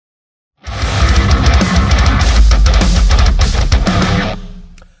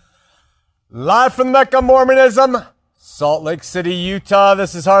Live from the Mecca of Mormonism, Salt Lake City, Utah.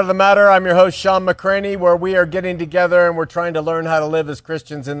 This is Heart of the Matter. I'm your host, Sean McCraney, where we are getting together and we're trying to learn how to live as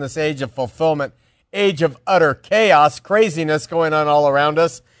Christians in this age of fulfillment, age of utter chaos, craziness going on all around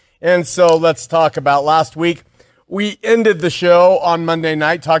us. And so let's talk about last week. We ended the show on Monday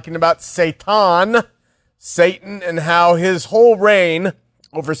night talking about Satan, and how his whole reign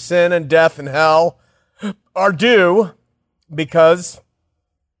over sin and death and hell are due because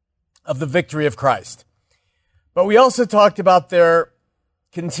of the victory of Christ. But we also talked about there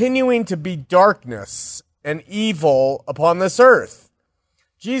continuing to be darkness and evil upon this earth.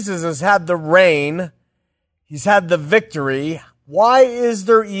 Jesus has had the reign. He's had the victory. Why is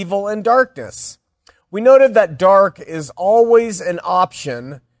there evil and darkness? We noted that dark is always an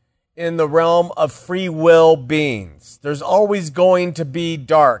option in the realm of free will beings. There's always going to be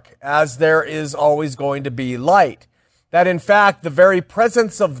dark, as there is always going to be light. That in fact, the very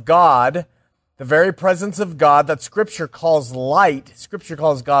presence of God that Scripture calls light, Scripture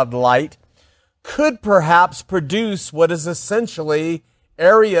calls God light, could perhaps produce what is essentially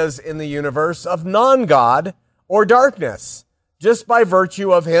areas in the universe of non-God or darkness, just by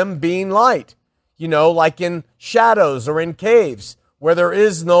virtue of Him being light. You know, like in shadows or in caves where there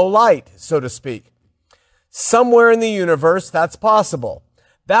is no light, so to speak. Somewhere in the universe, that's possible.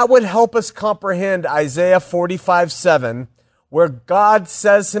 That would help us comprehend Isaiah 45:7, where God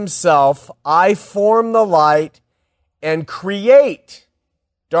says himself, I form the light and create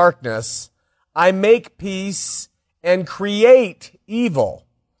darkness. I make peace and create evil.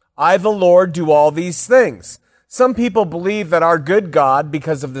 I, the Lord, do all these things. Some people believe that our good God,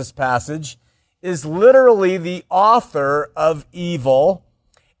 because of this passage, is literally the author of evil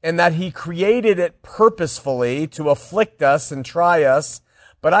and that he created it purposefully to afflict us and try us.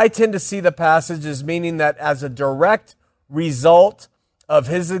 But I tend to see the passage as meaning that as a direct result of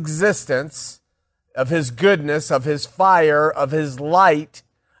his existence, of his goodness, of his fire, of his light,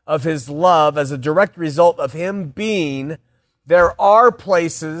 of his love, as a direct result of him being, there are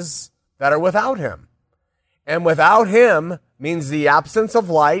places that are without him. And without him means the absence of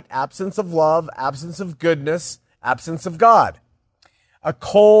light, absence of love, absence of goodness, absence of God. A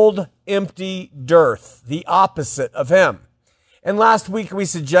cold, empty dearth, the opposite of him. And last week we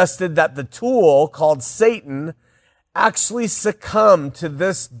suggested that the tool called Satan actually succumbed to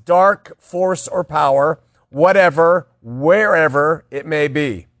this dark force or power, whatever, wherever it may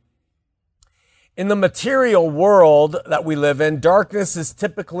be. In the material world that we live in, darkness is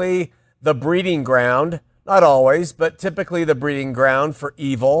typically the breeding ground, not always, but typically the breeding ground for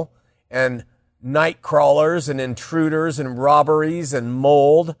evil and night crawlers and intruders and robberies and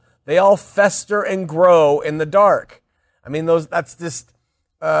mold. They all fester and grow in the dark. I mean, that's just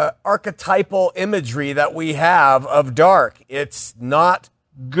archetypal imagery that we have of dark. It's not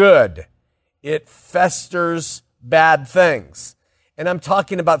good. It festers bad things. And I'm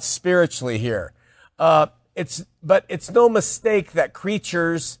talking about spiritually here. But it's no mistake that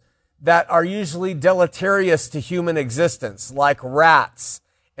creatures that are usually deleterious to human existence, like rats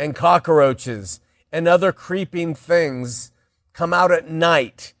and cockroaches and other creeping things, come out at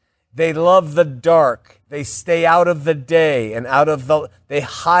night. They love the dark. They stay out of the day and they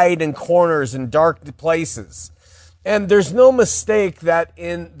hide in corners and dark places. And there's no mistake that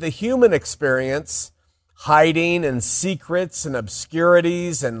in the human experience, hiding and secrets and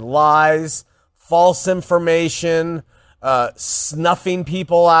obscurities and lies, false information, snuffing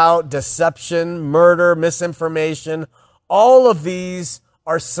people out, deception, murder, misinformation, all of these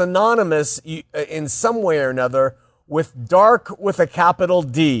are synonymous in some way or another with dark with a capital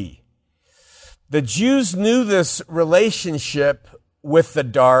D. The Jews knew this relationship with the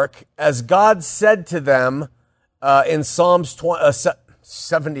dark, as God said to them in Psalms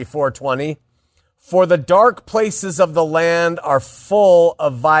 74:20, for the dark places of the land are full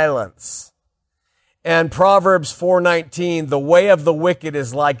of violence. And Proverbs 4:19, the way of the wicked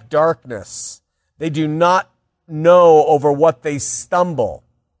is like darkness. They do not know over what they stumble.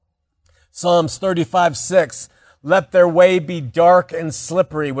 Psalms 35:6, let their way be dark and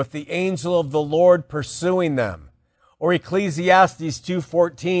slippery, with the angel of the Lord pursuing them. Or Ecclesiastes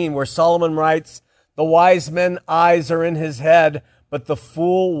 2:14, where Solomon writes, the wise man's eyes are in his head, but the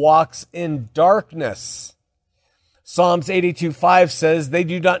fool walks in darkness. Psalms 82:5 says, they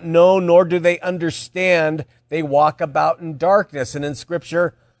do not know nor do they understand. They walk about in darkness. And in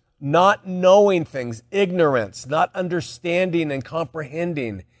Scripture, not knowing things, ignorance, not understanding and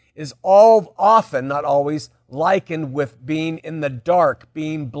comprehending is all often, not always, likened with being in the dark,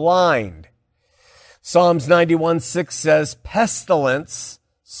 being blind. Psalms 91:6 says, pestilence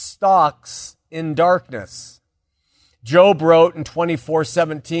stalks in darkness. Job wrote in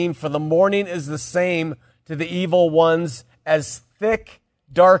 24:17, "For the morning is the same to the evil ones as thick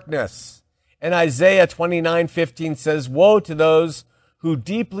darkness." And Isaiah 29:15 says, "Woe to those who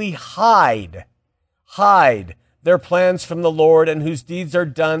deeply hide their plans from the Lord, and whose deeds are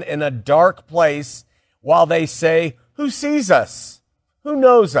done in a dark place, while they say, 'Who sees us? Who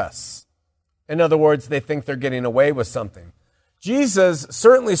knows us?'" In other words, they think they're getting away with something. Jesus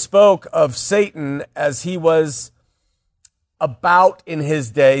certainly spoke of Satan as he was about in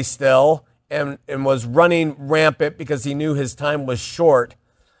his day still, and was running rampant because he knew his time was short.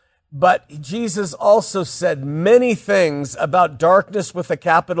 But Jesus also said many things about darkness with a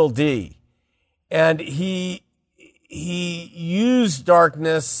capital D. And he used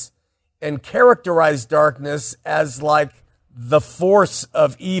darkness and characterized darkness as like the force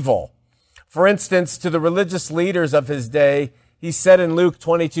of evil. For instance, to the religious leaders of his day, he said in Luke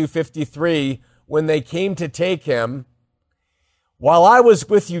 22:53, when they came to take him, "While I was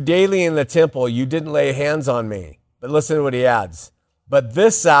with you daily in the temple, you didn't lay hands on me." But listen to what he adds. "But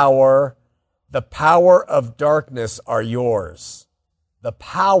this hour, the power of darkness are yours." The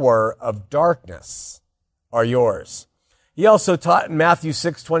power of darkness are yours. He also taught in Matthew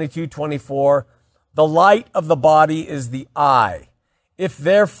 6:22-24, "The light of the body is the eye. If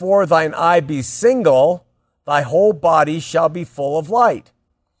therefore thine eye be single, thy whole body shall be full of light.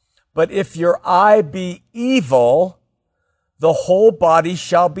 But if your eye be evil, the whole body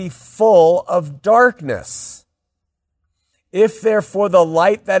shall be full of darkness. If therefore the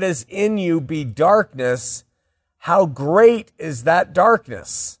light that is in you be darkness, how great is that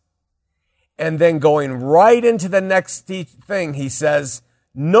darkness?" And then going right into the next thing, he says,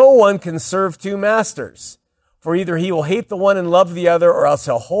 "No one can serve two masters, for either he will hate the one and love the other, or else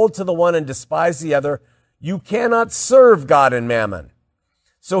he'll hold to the one and despise the other. You cannot serve God and mammon."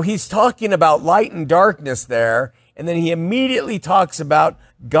 So he's talking about light and darkness there, and then he immediately talks about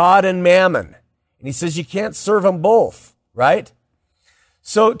God and mammon. And he says you can't serve them both, right?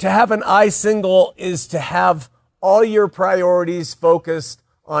 So to have an eye single is to have all your priorities focused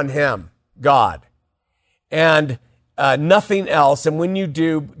on him, God, and nothing else. And when you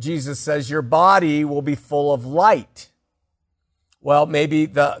do, Jesus says your body will be full of light. Well, maybe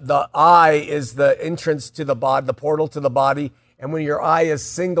the eye is the entrance to the body, the portal to the body. And when your eye is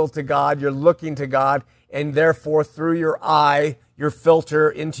single to God, you're looking to God. And therefore, through your eye, your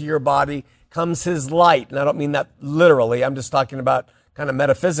filter into your body comes his light. And I don't mean that literally. I'm just talking about kind of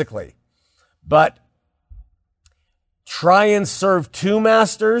metaphysically. But try and serve two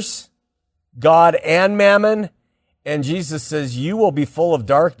masters, God and mammon, and Jesus says you will be full of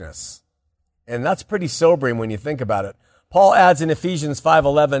darkness. And that's pretty sobering when you think about it. Paul adds in Ephesians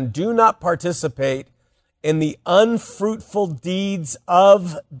 5:11, "Do not participate in the unfruitful deeds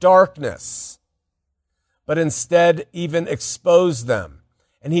of darkness, but instead even expose them."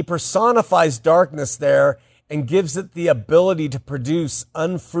 And he personifies darkness there and gives it the ability to produce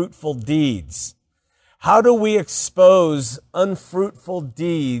unfruitful deeds. How do we expose unfruitful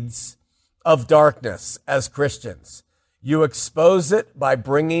deeds of darkness as Christians? You expose it by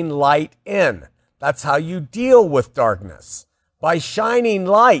bringing light in. That's how you deal with darkness, by shining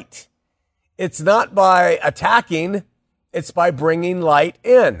light. It's not by attacking, it's by bringing light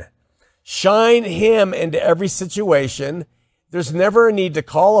in. Shine him into every situation. There's never a need to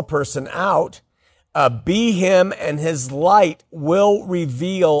call a person out. Be him, and his light will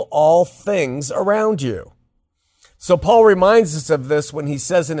reveal all things around you. So Paul reminds us of this when he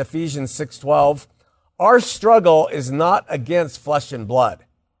says in Ephesians 6:12, our struggle is not against flesh and blood.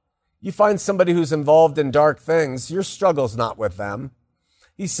 You find somebody who's involved in dark things, your struggle's not with them.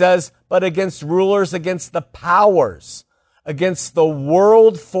 He says, but against rulers, against the powers, against the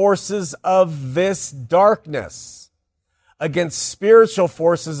world forces of this darkness, against spiritual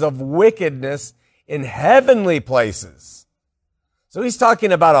forces of wickedness in heavenly places. So he's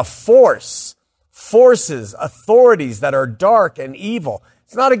talking about a forces, authorities that are dark and evil.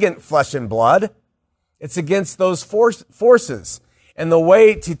 It's not against flesh and blood. It's against those forces. And the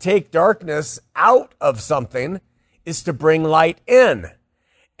way to take darkness out of something is to bring light in.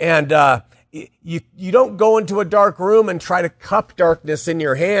 And you don't go into a dark room and try to cup darkness in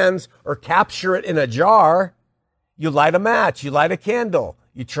your hands or capture it in a jar. You light a match, you light a candle,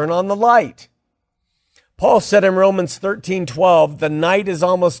 you turn on the light. Paul said in Romans 13:12, the night is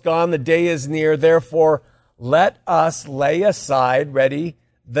almost gone, the day is near. Therefore, let us lay aside, ready,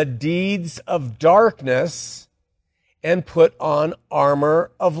 the deeds of darkness and put on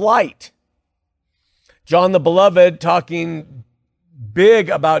armor of light. John the Beloved, talking big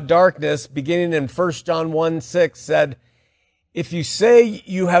about darkness, beginning in 1 John 1:6, said, if you say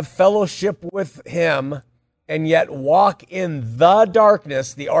you have fellowship with him and yet walk in the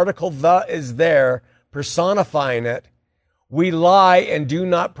darkness, the article the is there, personifying it, we lie and do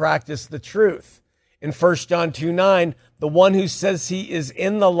not practice the truth. In 1 John 2:9, the one who says he is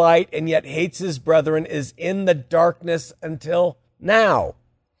in the light and yet hates his brethren is in the darkness until now.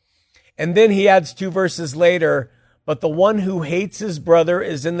 And then he adds 2 verses later, but the one who hates his brother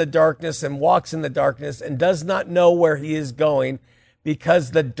is in the darkness and walks in the darkness and does not know where he is going because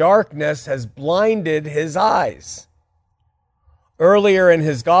the darkness has blinded his eyes. Earlier in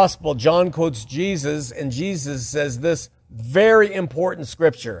his gospel, John quotes Jesus, and Jesus says this very important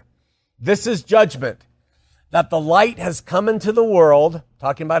scripture. This is judgment, that the light has come into the world,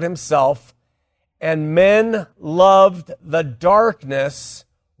 talking about himself, and men loved the darkness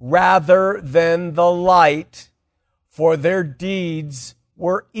rather than the light, for their deeds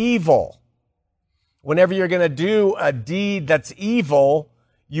were evil. Whenever you're going to do a deed that's evil,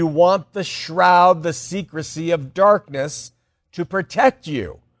 you want the shroud, the secrecy of darkness to protect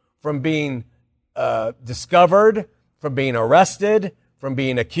you from being discovered, from being arrested, from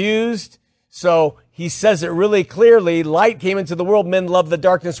being accused. So he says it really clearly, light came into the world, men love the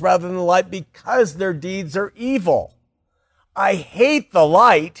darkness rather than the light because their deeds are evil. I hate the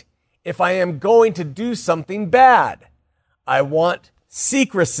light if I am going to do something bad. I want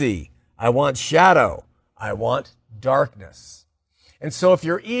secrecy. I want shadow. I want darkness. And so if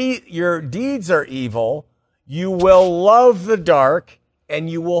your deeds are evil, you will love the dark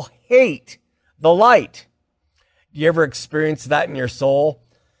and you will hate the light. Do you ever experience that in your soul?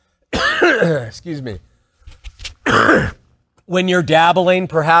 Excuse me. When you're dabbling,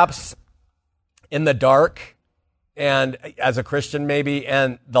 perhaps, in the dark, and as a Christian maybe,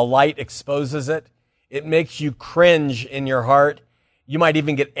 and the light exposes it, it makes you cringe in your heart. You might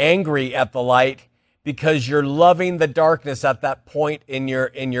even get angry at the light because you're loving the darkness at that point in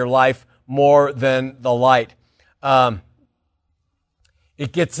your life more than the light.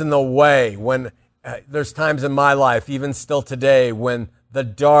 It gets in the way when there's times in my life, even still today, when the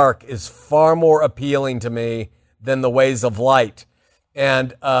dark is far more appealing to me than the ways of light.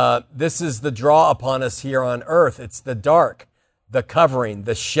 And this is the draw upon us here on earth. It's the dark, the covering,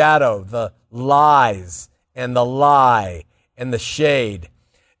 the shadow, the lies and the lie and the shade.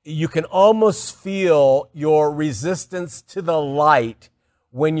 You can almost feel your resistance to the light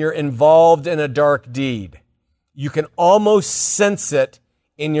when you're involved in a dark deed. You can almost sense it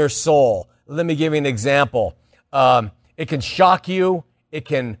in your soul. Let me give you an example. It can shock you. It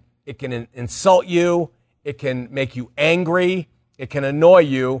can insult you. It can make you angry. It can annoy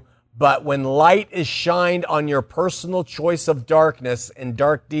you. But when light is shined on your personal choice of darkness and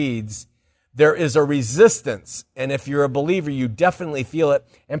dark deeds, there is a resistance. And if you're a believer, you definitely feel it.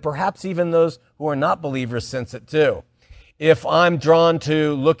 And perhaps even those who are not believers sense it too. If I'm drawn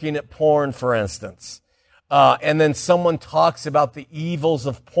to looking at porn, for instance, and then someone talks about the evils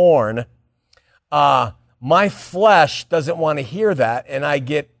of porn, my flesh doesn't want to hear that, and I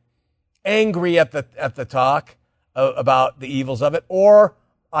get angry at the talk about the evils of it, or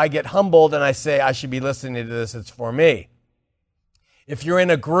I get humbled and I say, I should be listening to this, it's for me. If you're in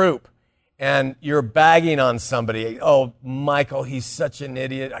a group and you're bagging on somebody, oh, Michael, he's such an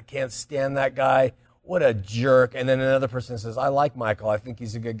idiot, I can't stand that guy, what a jerk. And then another person says, I like Michael, I think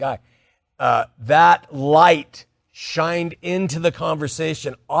he's a good guy. That light shined into the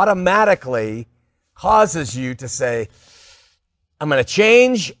conversation automatically causes you to say, I'm going to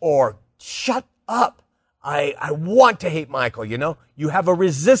change, or shut up. I want to hate Michael, you know? You have a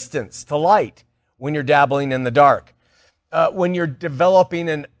resistance to light when you're dabbling in the dark. When you're developing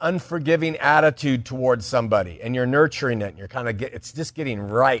an unforgiving attitude towards somebody and you're nurturing it and you're kind of it's just getting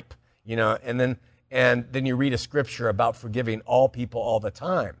ripe, you know, and then you read a scripture about forgiving all people all the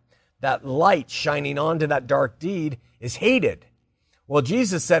time. That light shining onto that dark deed is hated. Well,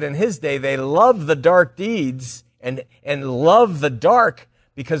 Jesus said in his day, they loved the dark deeds and loved the dark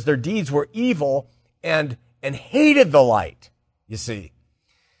because their deeds were evil and hated the light, you see.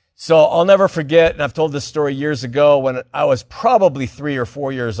 So I'll never forget, and I've told this story years ago when I was probably 3 or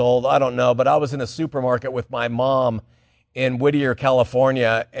 4 years old, I don't know, but I was in a supermarket with my mom in Whittier,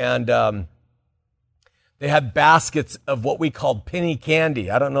 California, and they had baskets of what we called penny candy.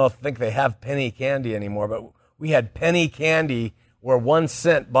 I don't think they have penny candy anymore, but we had penny candy where 1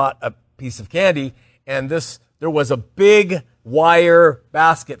 cent bought a piece of candy, and there was a big wire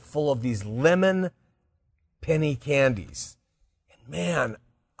basket full of these lemon penny candies. And man,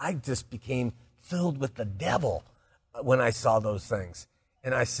 I just became filled with the devil when I saw those things.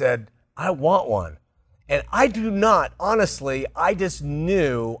 And I said, I want one. And I do not, honestly, I just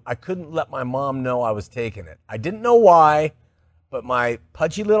knew I couldn't let my mom know I was taking it. I didn't know why, but my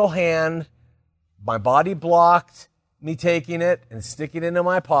pudgy little hand my body blocked me taking it and sticking it into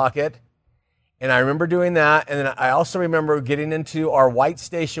my pocket. And I remember doing that. And then I also remember getting into our white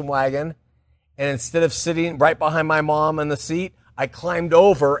station wagon. And instead of sitting right behind my mom in the seat, I climbed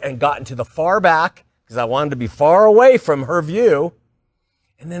over and got into the far back because I wanted to be far away from her view.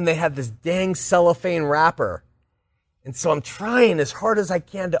 And then they had this dang cellophane wrapper. And so I'm trying as hard as I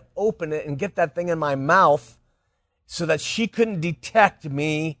can to open it and get that thing in my mouth so that she couldn't detect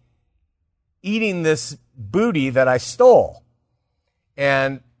me eating this booty that I stole.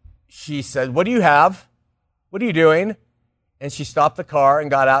 And she said, "What do you have? What are you doing?" And she stopped the car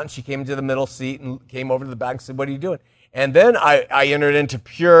and got out, and she came into the middle seat and came over to the back and said, "What are you doing?" And then I entered into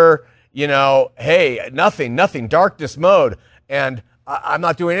pure, hey, nothing, darkness mode. And I'm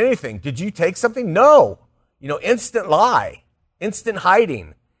not doing anything. Did you take something? No. Instant lie, instant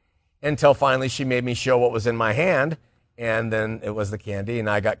hiding, until finally she made me show what was in my hand. And then it was the candy, and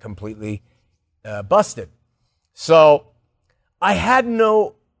I got completely busted. So I had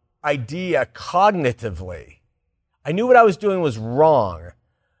no idea cognitively. I knew what I was doing was wrong,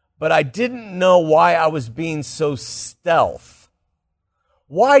 but I didn't know why I was being so stealth.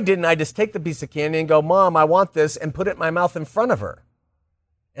 Why didn't I just take the piece of candy and go, "Mom, I want this," and put it in my mouth in front of her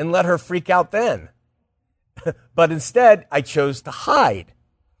and let her freak out then? But instead, I chose to hide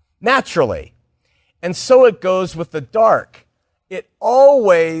naturally. And so it goes with the dark. It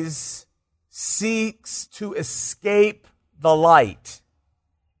always seeks to escape the light.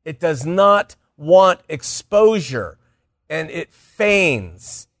 It does not want exposure, and it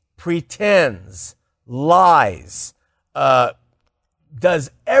feigns, pretends, lies, does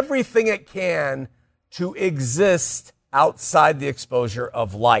everything it can to exist outside the exposure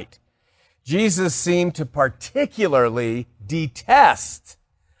of light. Jesus seemed to particularly detest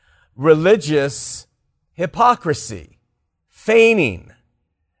religious hypocrisy, feigning,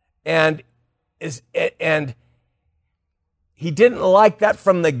 and he didn't like that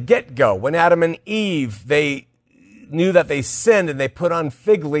from the get-go. When Adam and Eve, they knew that they sinned and they put on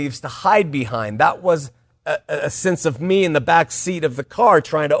fig leaves to hide behind. That was a sense of me in the back seat of the car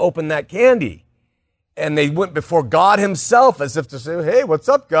trying to open that candy. And they went before God himself as if to say, "Hey, what's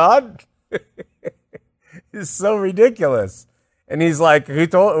up, God?" It's so ridiculous. And he's like,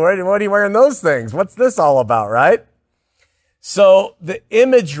 what are you wearing those things? What's this all about, right? So the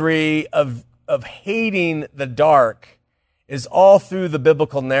imagery of hating the dark is all through the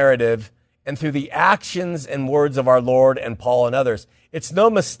biblical narrative and through the actions and words of our Lord and Paul and others. It's no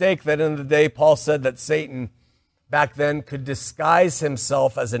mistake that in the day Paul said that Satan back then could disguise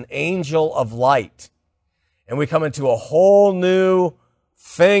himself as an angel of light. And we come into a whole new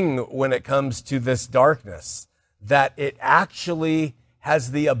thing when it comes to this darkness, that it actually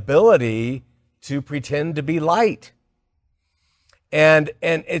has the ability to pretend to be light. And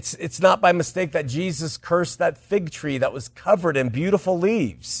it's not by mistake that Jesus cursed that fig tree that was covered in beautiful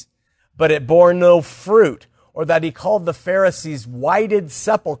leaves, but it bore no fruit, or that he called the Pharisees whited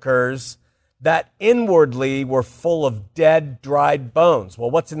sepulchres that inwardly were full of dead, dried bones.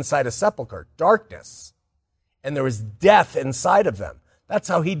 Well, what's inside a sepulcher? Darkness. And there was death inside of them. That's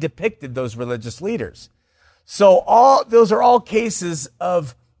how he depicted those religious leaders. So those are all cases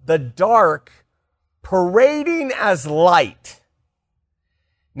of the dark parading as light.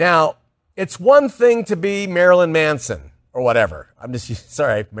 Now, it's one thing to be Marilyn Manson or whatever.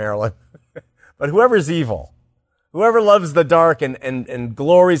 Sorry, Marilyn. But whoever's evil, whoever loves the dark and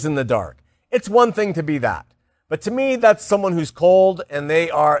glories in the dark, it's one thing to be that. But to me, that's someone who's cold, and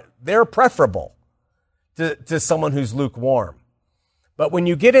they're preferable to someone who's lukewarm. But when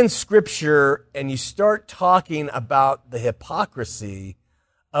you get in Scripture and you start talking about the hypocrisy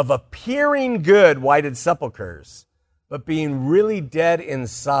of appearing good, whited sepulchres, but being really dead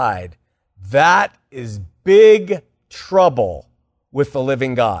inside, that is big trouble with the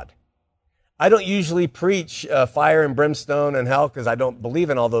living God. I don't usually preach fire and brimstone and hell because I don't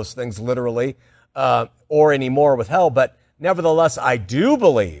believe in all those things literally or anymore with hell. But nevertheless, I do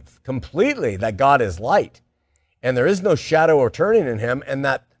believe completely that God is light and there is no shadow or turning in him, and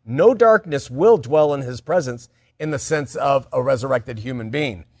that no darkness will dwell in his presence in the sense of a resurrected human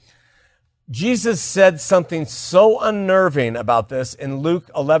being. Jesus said something so unnerving about this in Luke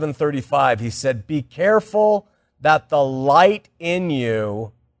 11:35. He said, "Be careful that the light in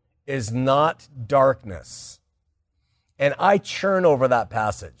you is not darkness." And I churn over that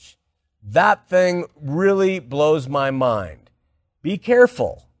passage. That thing really blows my mind. Be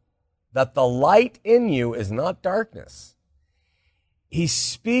careful that the light in you is not darkness. He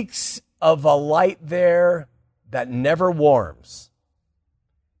speaks of a light there that never warms,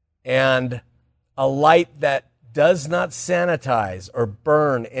 and a light that does not sanitize or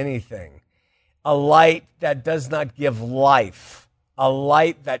burn anything. a light that does not give life, a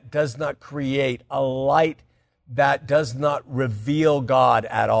light that does not create, a light that does not reveal God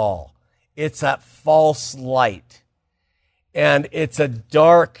at all. It's that false light. And it's a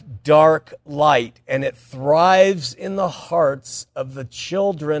dark, dark light, and it thrives in the hearts of the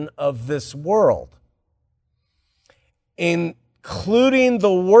children of this world, including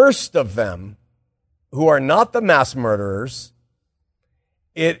the worst of them, who are not the mass murderers.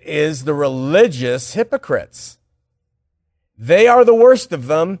 It is the religious hypocrites. They are the worst of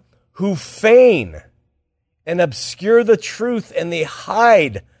them, who feign and obscure the truth, and they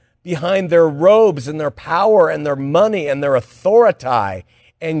hide behind their robes and their power and their money and their authority,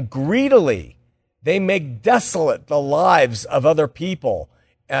 and greedily they make desolate the lives of other people,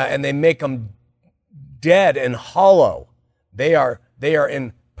 and they make them dead and hollow. They are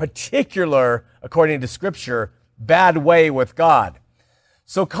in particular, according to Scripture, bad way with God.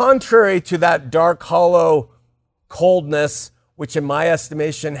 So contrary to that dark, hollow coldness, which in my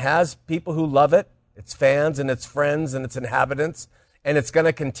estimation has people who love it, its fans and its friends and its inhabitants, and it's going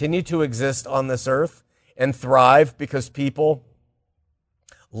to continue to exist on this earth and thrive because people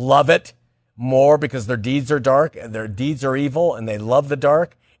love it more because their deeds are dark and their deeds are evil and they love the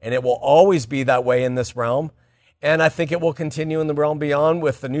dark, and it will always be that way in this realm. And I think it will continue in the realm beyond,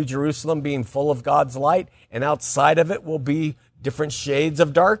 with the New Jerusalem being full of God's light, and outside of it will be different shades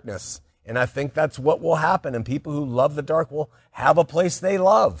of darkness. And I think that's what will happen, and people who love the dark will have a place they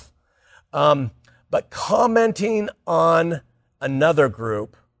love. But commenting on another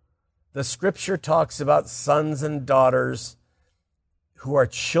group, the Scripture talks about sons and daughters who are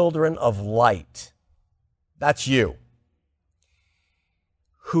children of light. That's you.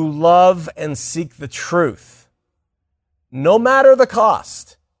 Who love and seek the truth, no matter the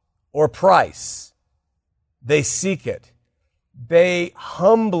cost or price. They seek it. They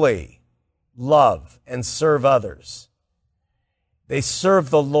humbly love and serve others. They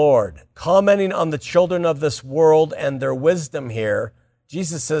serve the Lord. Commenting on the children of this world and their wisdom here,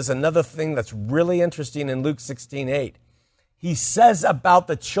 Jesus says another thing that's really interesting in Luke 16:8. He says about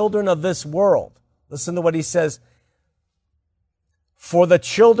the children of this world, listen to what he says, "For the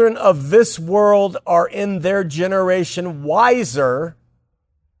children of this world are in their generation wiser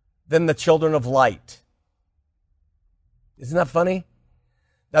than the children of light." Isn't that funny?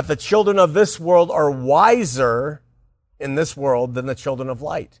 That the children of this world are wiser in this world than the children of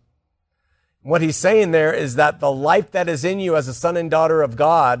light. What he's saying there is that the light that is in you as a son and daughter of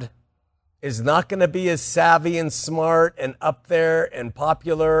God is not going to be as savvy and smart and up there and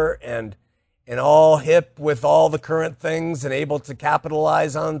popular and all hip with all the current things and able to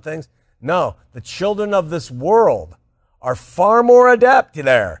capitalize on things. No, the children of this world are far more adept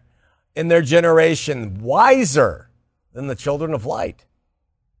there in their generation, wiser than the children of light.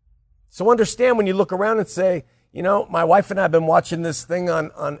 So understand when you look around and say, you know, my wife and I have been watching this thing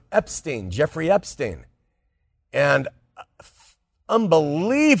on Epstein, Jeffrey Epstein, and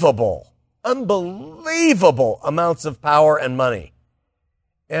unbelievable amounts of power and money,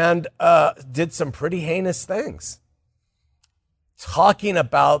 and did some pretty heinous things. Talking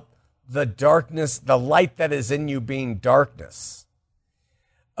about the darkness, the light that is in you being darkness.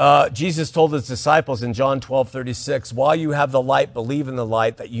 Jesus told his disciples in John 12:36, "While you have the light, believe in the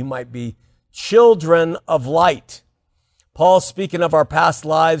light, that you might be children of light." Paul, speaking of our past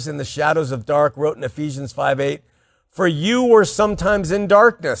lives in the shadows of dark, wrote in Ephesians 5:8, "For you were sometimes in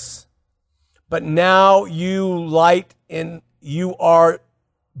darkness, but now are you light in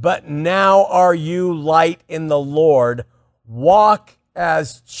the Lord. Walk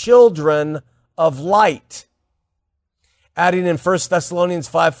as children of light." Adding in 1 Thessalonians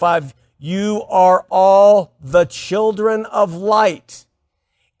 5:5, "You are all the children of light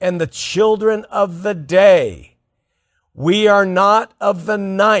and the children of the day. We are not of the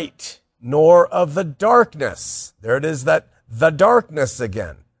night, nor of the darkness." There it is, that the darkness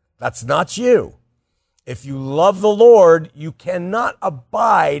again. That's not you. If you love the Lord, you cannot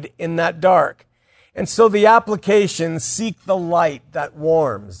abide in that dark. And so the application, seek the light that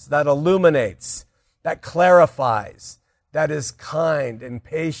warms, that illuminates, that clarifies, that is kind and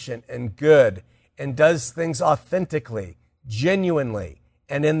patient and good, and does things authentically, genuinely,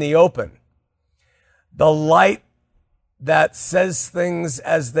 and in the open. The light that says things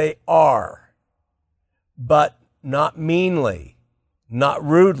as they are, but not meanly, not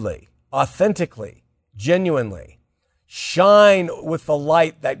rudely, authentically, genuinely. Shine with the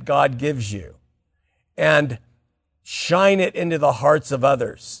light that God gives you, and shine it into the hearts of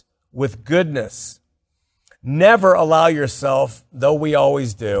others with goodness. Never allow yourself, though we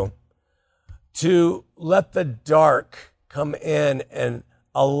always do, to let the dark come in and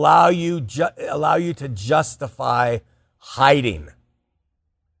allow you to justify hiding.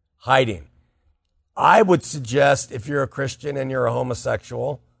 Hiding. I would suggest if you're a Christian and you're a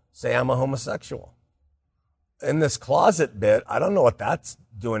homosexual, say I'm a homosexual. In this closet bit, I don't know what that's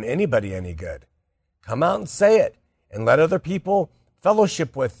doing anybody any good. Come out and say it and let other people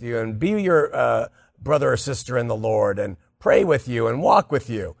fellowship with you and be your brother or sister in the Lord and pray with you and walk with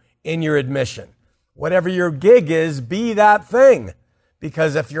you in your admission. Whatever your gig is, be that thing.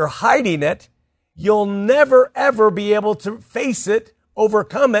 Because if you're hiding it, you'll never, ever be able to face it,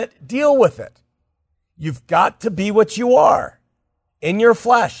 overcome it, deal with it. You've got to be what you are in your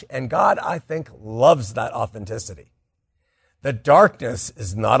flesh. And God, I think, loves that authenticity. The darkness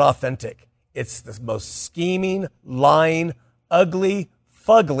is not authentic. It's the most scheming, lying, ugly,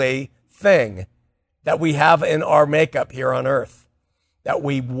 fugly thing that we have in our makeup here on earth, that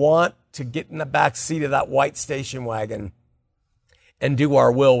we want to get in the back seat of that white station wagon and do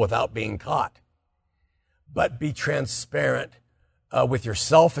our will without being caught. But be transparent with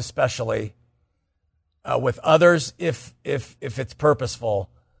yourself, especially with others, if it's purposeful,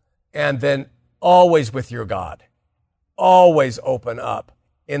 and then always with your God. Always open up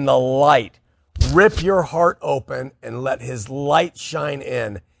in the light. Rip your heart open and let his light shine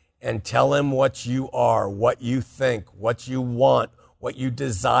in and tell him what you are, what you think, what you want, what you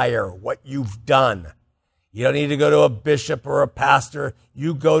desire, what you've done. You don't need to go to a bishop or a pastor.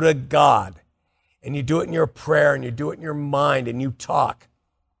 You go to God and you do it in your prayer and you do it in your mind and you talk.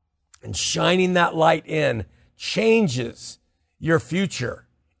 And shining that light in changes your future.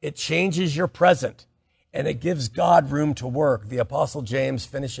 It changes your present and it gives God room to work. The Apostle James,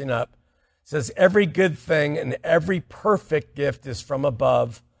 finishing up, says, every good thing and every perfect gift is from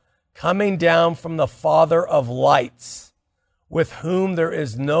above, coming down from the Father of lights, with whom there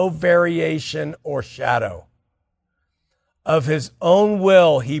is no variation or shadow. Of his own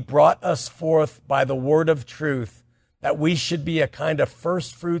will, he brought us forth by the word of truth, that we should be a kind of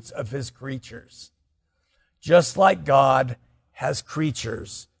first fruits of his creatures. Just like God has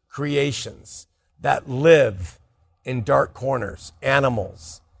creatures, creations, that live in dark corners,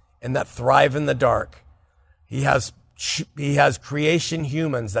 animals, and that thrive in the dark. He has creation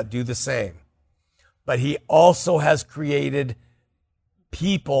humans that do the same. But he also has created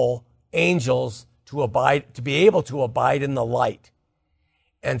people, angels, to be able to abide in the light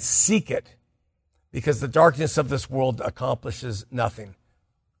and seek it, because the darkness of this world accomplishes nothing.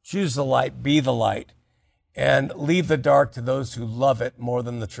 Choose the light, be the light, and leave the dark to those who love it more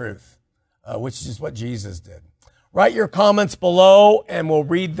than the truth, which is what Jesus did. Write your comments below and we'll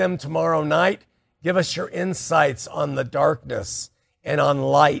read them tomorrow night. Give us your insights on the darkness and on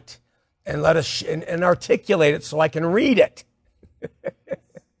light, and let us and articulate it so I can read it.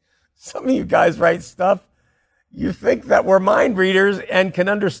 Some of you guys write stuff. You think that we're mind readers and can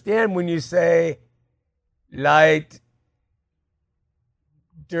understand when you say light,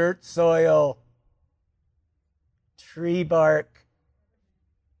 dirt, soil, tree bark,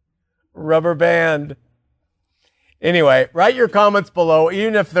 rubber band. Anyway, write your comments below,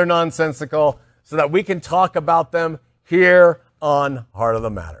 even if they're nonsensical, so that we can talk about them here on Heart of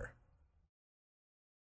the Matter.